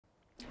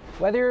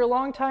Whether you're a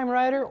longtime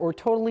rider or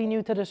totally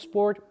new to the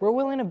sport, we're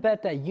willing to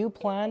bet that you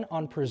plan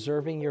on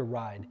preserving your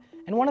ride.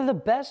 And one of the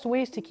best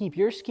ways to keep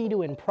your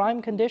SkiDoo in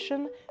prime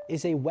condition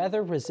is a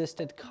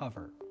weather-resistant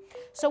cover.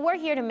 So we're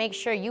here to make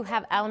sure you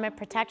have element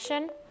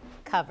protection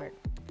covered.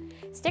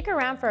 Stick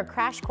around for a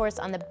crash course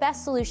on the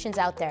best solutions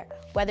out there,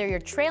 whether you're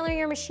trailering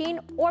your machine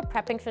or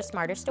prepping for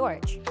smarter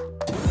storage.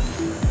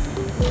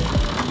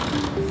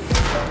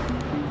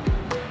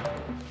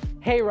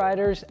 Hey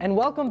riders, and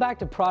welcome back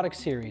to Product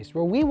Series,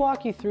 where we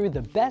walk you through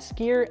the best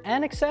gear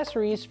and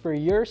accessories for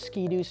your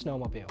SkiDoo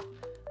snowmobile.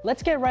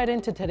 Let's get right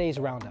into today's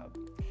roundup.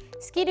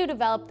 SkiDoo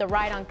developed the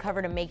ride-on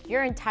cover to make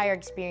your entire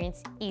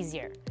experience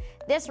easier.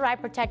 This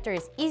ride protector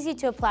is easy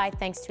to apply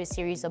thanks to a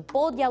series of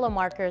bold yellow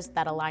markers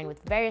that align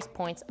with various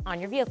points on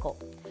your vehicle.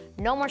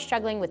 No more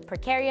struggling with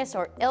precarious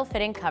or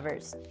ill-fitting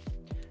covers.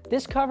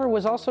 This cover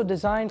was also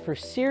designed for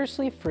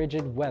seriously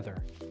frigid weather.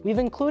 We've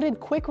included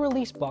quick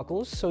release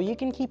buckles so you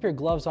can keep your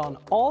gloves on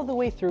all the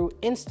way through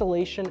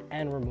installation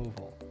and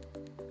removal.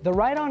 The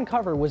ride-on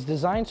cover was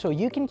designed so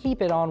you can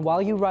keep it on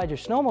while you ride your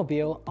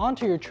snowmobile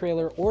onto your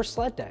trailer or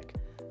sled deck.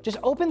 Just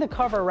open the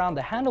cover around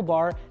the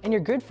handlebar and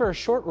you're good for a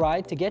short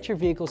ride to get your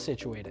vehicle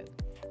situated.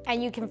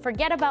 And you can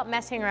forget about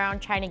messing around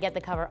trying to get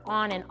the cover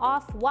on and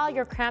off while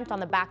you're cramped on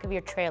the back of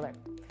your trailer.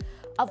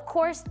 Of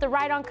course, the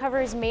ride-on cover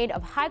is made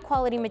of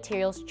high-quality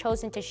materials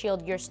chosen to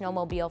shield your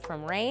snowmobile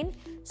from rain,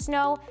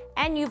 snow,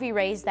 and UV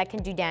rays that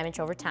can do damage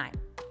over time.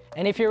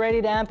 And if you're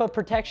ready to amp up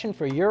protection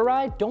for your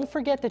ride, don't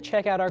forget to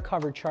check out our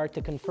cover chart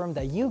to confirm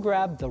that you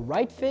grabbed the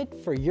right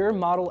fit for your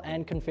model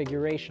and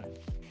configuration.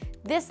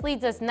 This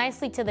leads us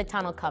nicely to the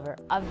tonneau cover,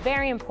 a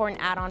very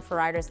important add-on for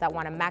riders that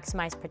want to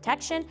maximize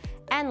protection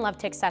and love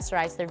to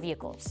accessorize their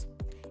vehicles.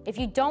 If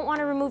you don't want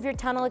to remove your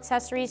tunnel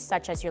accessories,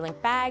 such as your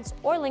link bags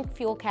or link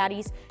fuel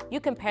caddies,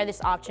 you can pair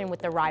this option with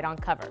the ride-on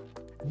cover.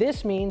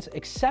 This means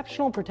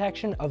exceptional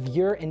protection of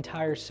your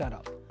entire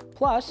setup.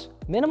 Plus,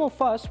 minimal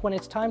fuss when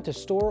it's time to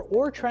store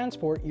or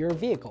transport your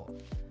vehicle.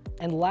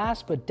 And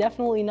last but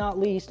definitely not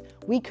least,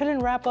 we couldn't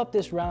wrap up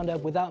this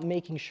roundup without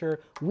making sure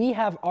we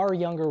have our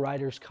younger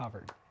riders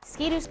covered.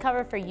 SkiDoo's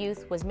cover for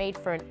youth was made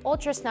for an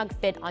ultra-snug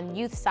fit on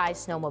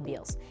youth-sized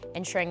snowmobiles,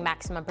 ensuring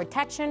maximum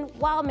protection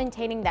while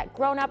maintaining that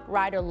grown-up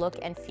rider look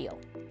and feel.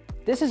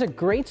 This is a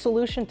great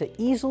solution to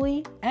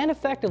easily and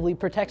effectively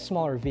protect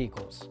smaller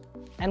vehicles.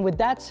 And with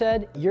that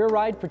said, your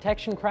ride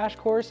protection crash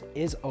course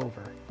is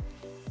over.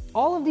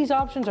 All of these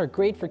options are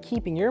great for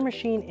keeping your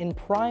machine in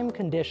prime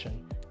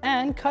condition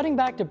and cutting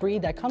back debris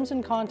that comes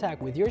in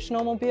contact with your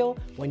snowmobile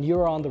when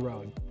you're on the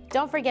road.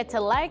 Don't forget to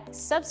like,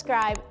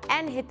 subscribe,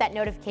 and hit that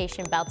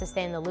notification bell to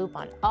stay in the loop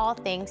on all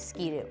things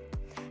SkiDoo.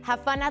 Have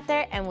fun out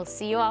there, and we'll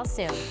see you all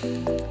soon.